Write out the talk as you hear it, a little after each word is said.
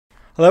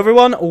Hello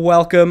everyone,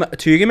 welcome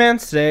to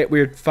Yugimenz. Today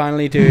we're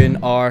finally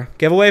doing our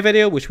giveaway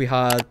video, which we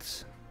had,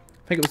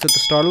 I think it was at the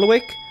start of the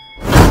week.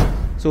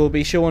 So we'll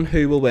be showing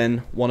who will win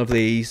one of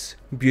these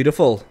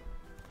beautiful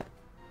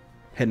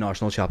Hidden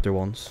Arsenal Chapter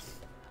 1s.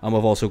 And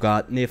we've also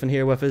got Nathan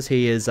here with us.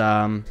 He is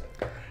the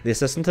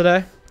assistant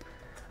today.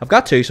 I've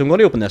got two, so I'm going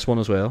to open this one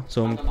as well.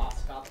 So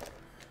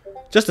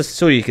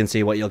so you can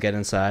see what you'll get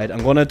inside.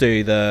 I'm going to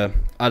do that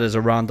as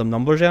a random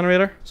number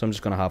generator. So I'm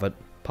just going to have it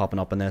popping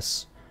up in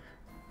this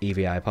EV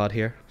iPad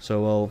here.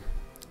 So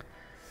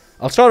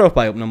I'll start off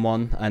by opening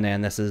one, and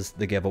then this is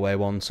the giveaway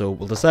one. So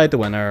we'll decide the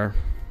winner,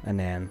 and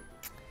then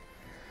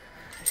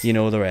you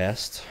know the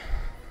rest.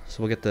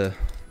 So we'll get the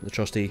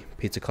trusty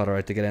pizza cutter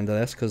out to get into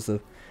this, because they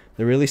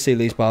really seal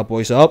these bad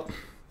boys up.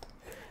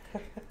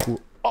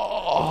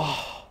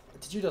 Oh,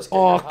 did you just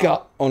get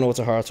God! Oh no, it's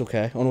a heart. It's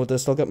okay. Oh no, did I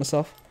still get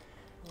myself?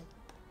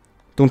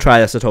 Don't try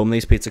this at home.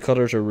 These pizza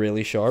cutters are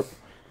really sharp.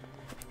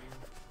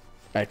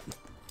 Right,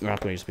 we're not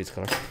going to use a pizza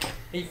cutter.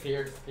 He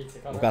feared the pizza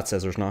cutter. We've got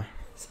scissors now.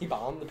 Is he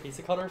banned the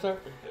pizza cutter, sir?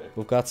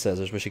 We've got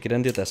scissors. We should get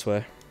into it this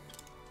way.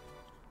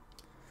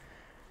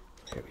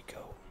 Here we go.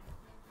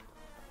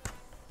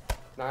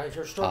 Now, if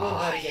you're struggling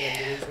how to get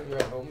into these when you're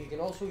at home, you can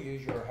also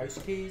use your house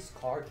keys,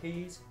 car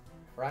keys,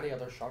 or any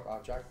other sharp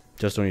object.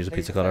 Just don't use a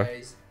pizza cutter.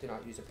 Do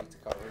not use a pizza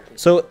cutter.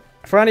 So,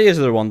 for any of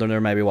you that are wondering, or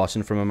maybe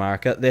watching from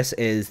America, this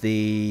is the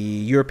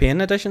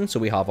European edition. So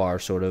we have our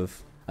sort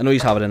of, I know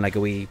you have it in like a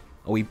wee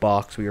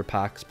box with your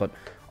packs, but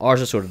ours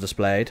is sort of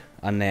displayed,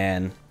 and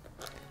then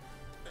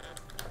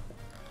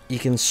you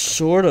can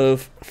sort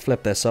of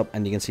flip this up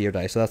and you can see your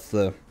dice. So that's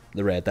the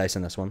red dice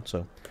in this one.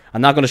 So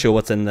I'm not going to show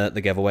what's in the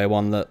giveaway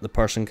one. The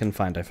person can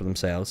find out for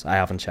themselves. I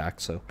haven't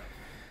checked, so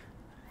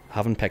I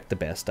haven't picked the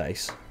best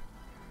dice.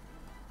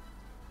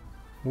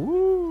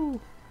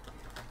 Woo!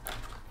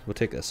 We'll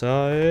take this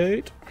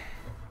out.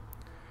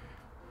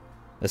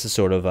 This is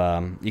sort of,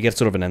 you get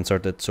sort of an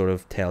insert that sort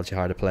of tells you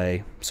how to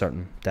play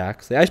certain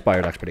decks. The Ice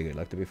Buyer deck's pretty good,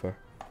 like, to be fair.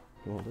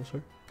 You want this,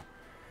 sir?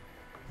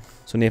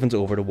 So Nathan's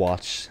over to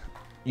watch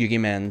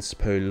Yugimenz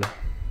pool.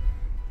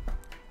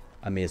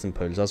 Amazing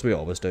pools, as we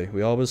always do.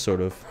 We always sort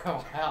of,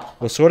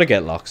 we'll sort of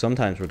get luck.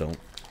 Sometimes we don't.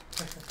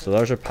 So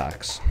there's our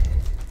packs.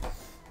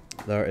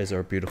 There is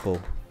our beautiful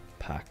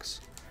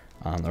packs.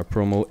 And our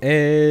promo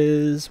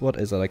is, what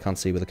is it? I can't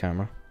see with the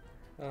camera.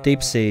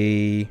 Deep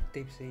Sea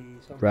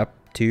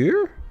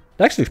Rapture?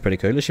 It actually looks pretty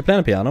cool. Is she playing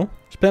a piano?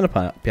 She's playing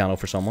a piano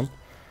for someone.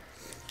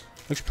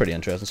 Looks pretty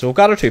interesting. So we've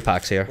got our two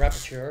packs here.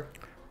 Rapture.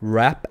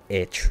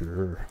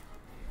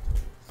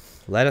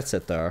 Let it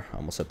sit there,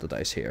 and we'll set the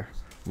dice here.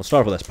 We'll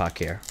start with this pack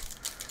here.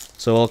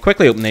 So we'll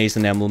quickly open these,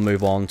 and then we'll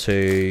move on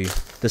to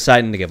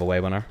deciding the giveaway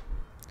winner.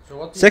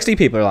 So 60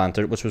 people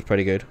entered, which was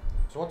pretty good.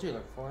 So what do you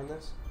look for in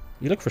this?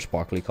 You look for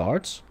sparkly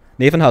cards.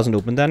 Nathan hasn't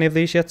opened any of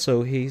these yet,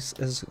 so this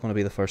is going to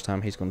be the first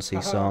time he's going to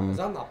see some. Is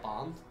that not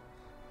banned?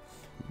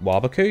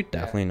 Wabaku?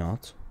 Definitely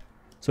not.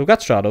 So we've got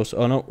Stratos.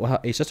 Oh no,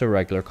 he's just a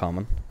regular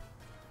common.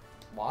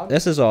 What?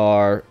 This is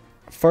our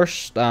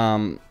first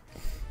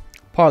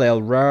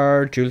parallel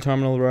rare, dual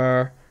terminal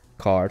rare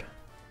card.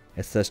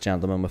 It's this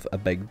gentleman with a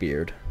big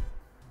beard.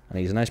 And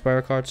he's an Ice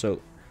Buyer card,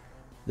 so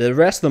the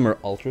rest of them are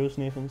ultras,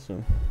 Nathan,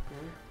 so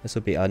this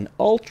will be an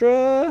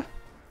ultra.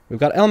 We've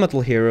got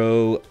Elemental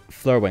Hero,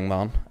 Flare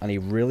Wingman, and he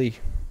really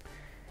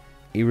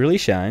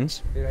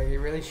shines. Yeah, he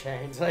really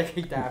shines, like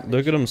he definitely.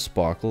 Look at him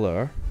sparkle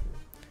there.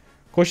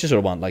 Of course you sort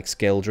of want like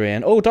skill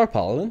drain. Oh, Dark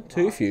Paladin,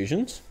 2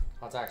 fusions.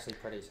 That's actually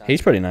pretty sad.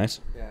 He's pretty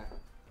nice. Yeah.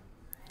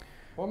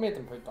 What made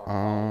them put Dark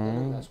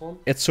Paladin in this one?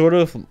 It's sort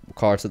of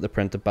cards that they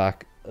printed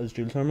back as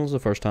dual terminals the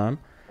first time.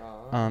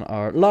 And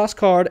our last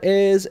card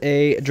is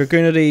a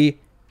Dragoonity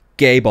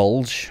Gay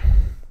Bulge.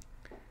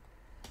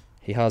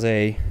 He has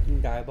a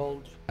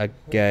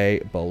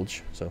gay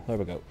bulge. So there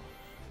we go.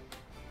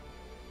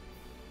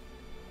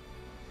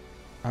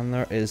 And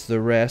there is the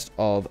rest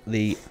of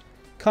the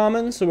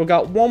commons. So we've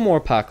got one more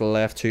pack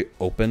left to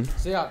open.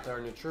 See out there,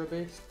 Nature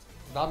Beast.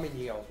 That means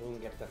you also can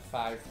get the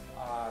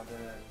 5-star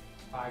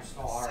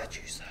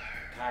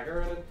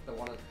Tiger in it, the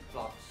one that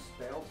blocks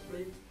spells,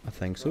 please. I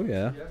think so,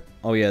 yeah.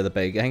 Oh yeah, the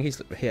big. I think he's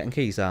the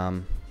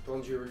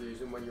ones you were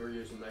using when you were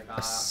using like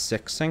a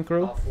 6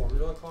 synchro.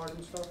 Formula card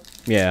and stuff.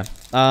 Yeah.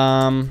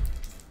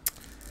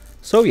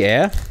 So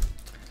yeah.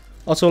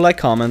 Also like,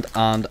 comment,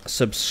 and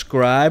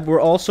subscribe. We're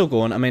also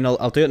going. I mean,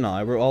 I'll do it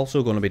now. We're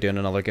also going to be doing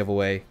another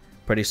giveaway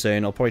pretty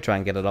soon. I'll probably try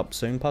and get it up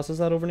soon. Passes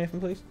that over, Nathan,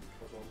 please.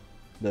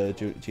 The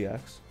GX.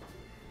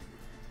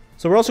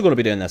 So we're also going to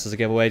be doing this as a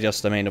giveaway.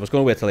 Just, I mean, I was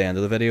going to wait till the end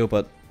of the video,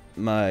 but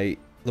the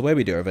way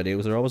we do our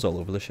videos, they're always all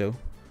over the show.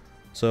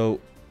 So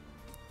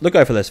look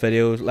out for this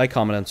video. Like,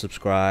 comment, and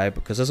subscribe,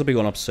 because this will be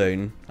going up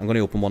soon. I'm going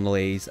to open one of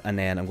these, and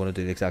then I'm going to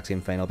do the exact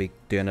same thing. I'll be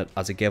doing it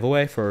as a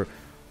giveaway for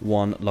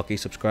one lucky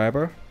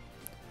subscriber.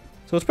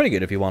 So it's pretty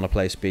good if you want to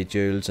play speed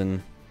duels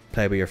and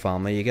play with your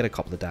family. You get a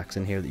couple of decks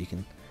in here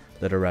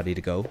that are ready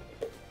to go.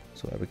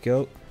 So there we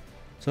go.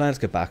 So now let's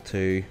get back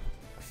to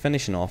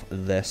finishing off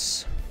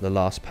the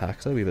last pack.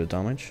 Is that a wee bit of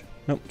damage?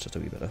 Nope, just a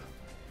wee bit of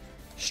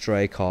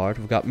stray card.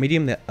 We've got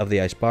Medium of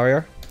the Ice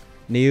Barrier,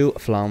 Neo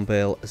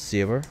Flamvale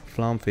Saber,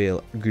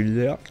 Flamvale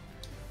Gulak,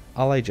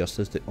 Ally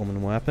Justice the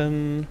Omen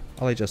Weapon,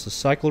 Ally Justice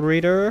Cycle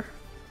Reader,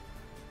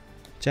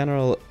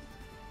 General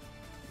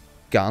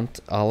Gant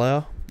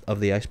Ally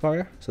of the Ice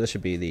Barrier. So this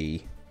should be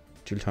the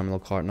Dual Terminal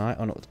card now.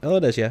 Oh no, oh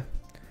it is, yeah.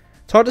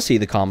 It's hard to see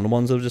the common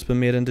ones that have just been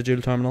made into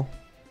Dual Terminal.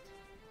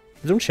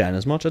 They don't shine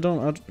as much. I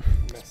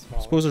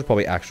suppose there's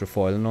probably extra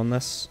foiling on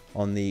this,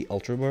 on the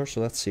Ultra Bar. So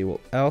let's see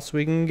what else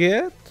we can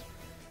get.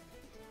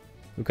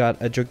 We've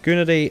got a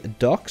Dragoonity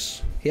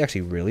Dux. He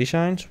actually really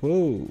shines.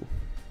 Whoa.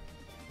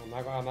 I'm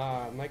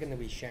not gonna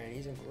be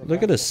shinies.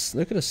 Look at his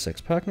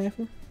 6-pack,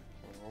 Nathan.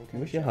 I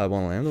wish you had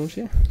one of them, don't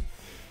you?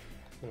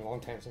 Been a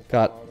long time since.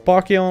 Got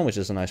Barkion, which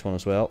is a nice one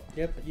as well.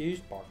 Yep, you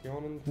used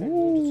Barkion in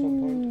at some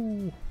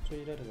point. So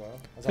you did as well.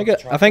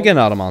 I think in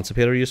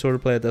Adamantipator you sort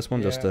of played this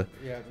one just to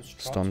it was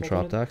stun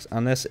trap decks.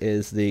 And this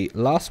is the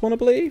last one, I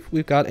believe.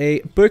 We've got a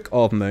Book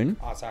of Moon.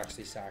 Oh, it's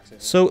actually sexy.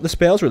 So the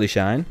spells really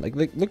shine. Like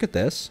look at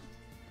this.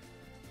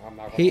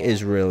 He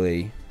is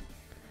really...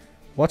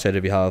 Watch out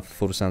if you have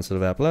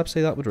photosensitive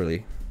epilepsy. That would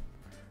really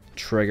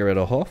trigger it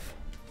a huff.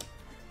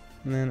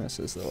 And then this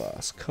is the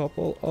last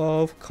couple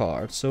of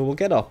cards. So we'll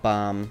get up,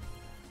 we'll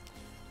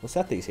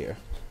set these here.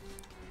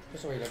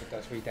 Just so we look at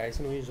this wee dice,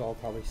 and we've all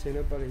probably seen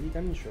it, but he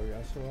didn't show you,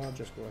 so I'll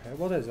just go ahead.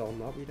 What is on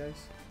that wee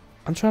dice?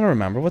 I'm trying to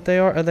remember what they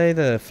are. Are they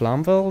the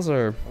Flamvilles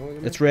or...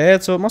 It's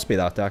red, so it must be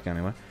that deck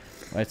anyway.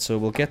 Right, so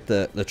we'll get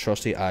the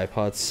trusty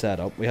iPod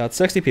set up. We had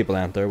 60 people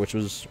enter, which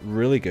was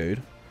really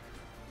good.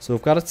 So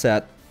we've got it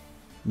set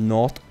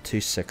 0 to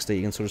 60.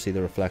 You can sort of see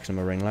the reflection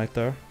of a ring light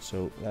there.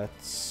 So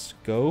let's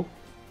go.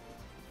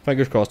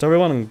 Fingers crossed,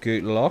 everyone, and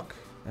good luck.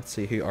 Let's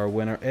see who our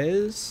winner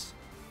is.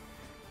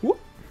 Whoop.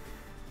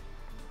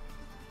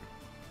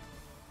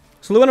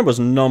 So the winner was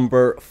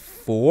number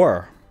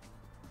 4.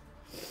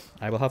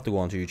 I will have to go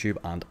onto YouTube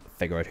and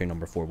figure out who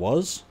number 4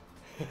 was.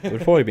 It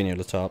would probably be near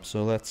the top.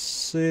 So let's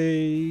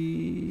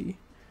see.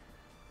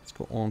 Let's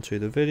go on to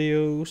the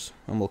videos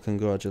and we'll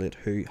congratulate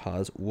who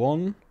has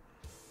won.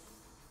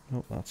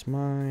 Oh, that's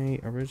my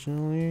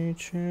original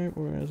YouTube.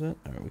 Where is it?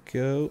 There we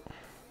go.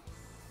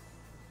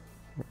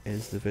 Where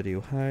is the video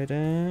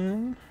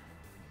hiding?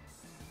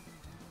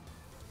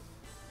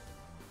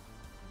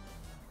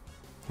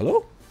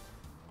 Hello?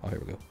 Oh, here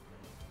we go.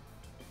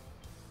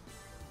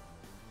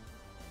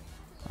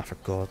 I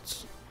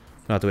forgot.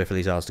 I'm gonna have to wait for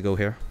these ads to go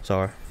here.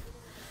 Sorry.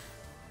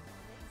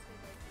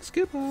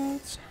 Skip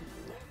ads.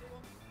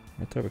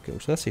 Right, there we go.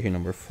 So let's see who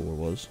number 4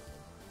 was.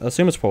 I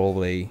assume it's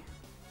probably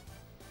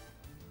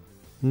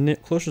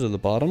closer to the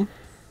bottom.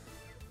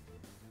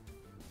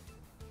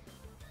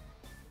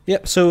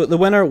 Yep, so the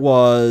winner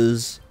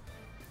was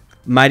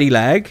Mighty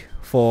Leg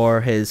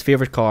for his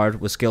favourite card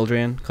was Skill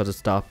Drain because it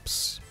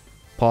stops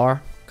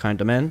power, count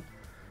them in.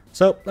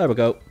 So there we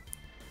go.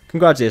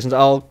 Congratulations.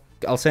 I'll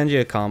send you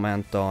a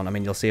comment on, I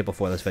mean you'll see it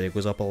before this video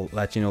goes up, I'll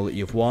let you know that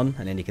you've won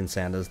and then you can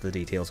send us the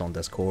details on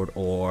Discord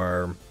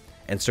or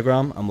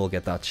Instagram and we'll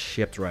get that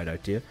shipped right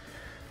out to you.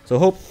 So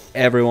hope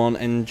everyone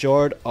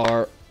enjoyed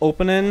our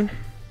opening.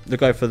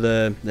 Look out for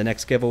the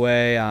next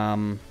giveaway.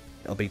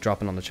 It'll be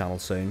dropping on the channel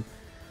soon.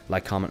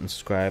 Like, comment, and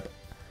subscribe,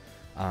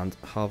 and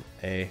have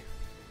a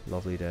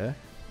lovely day.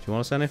 Do you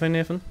want to say anything,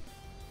 Nathan? Do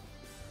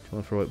you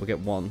want to throw it? We'll get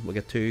one. We'll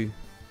get two.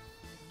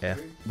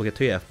 We'll get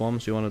 2 F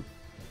bombs. Do you want to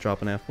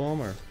drop an F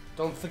bomb or?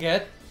 Don't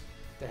forget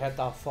to hit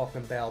that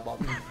fucking bell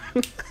button.